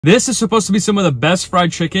This is supposed to be some of the best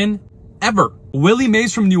fried chicken ever. Willie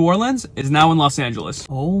Mays from New Orleans is now in Los Angeles.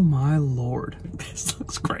 Oh my Lord. This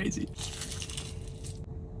looks crazy.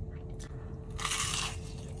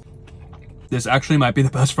 This actually might be the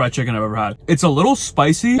best fried chicken I've ever had. It's a little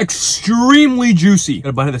spicy, extremely juicy. Got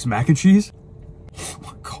a bite of this mac and cheese. Oh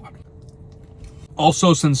my God.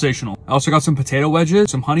 Also sensational. I also got some potato wedges,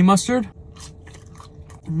 some honey mustard.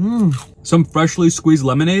 Some freshly squeezed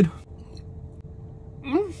lemonade.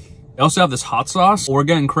 I also have this hot sauce. We're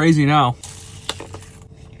getting crazy now.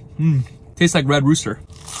 Tastes like Red Rooster.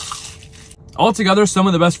 Altogether, some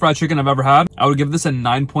of the best fried chicken I've ever had. I would give this a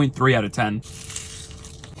 9.3 out of 10.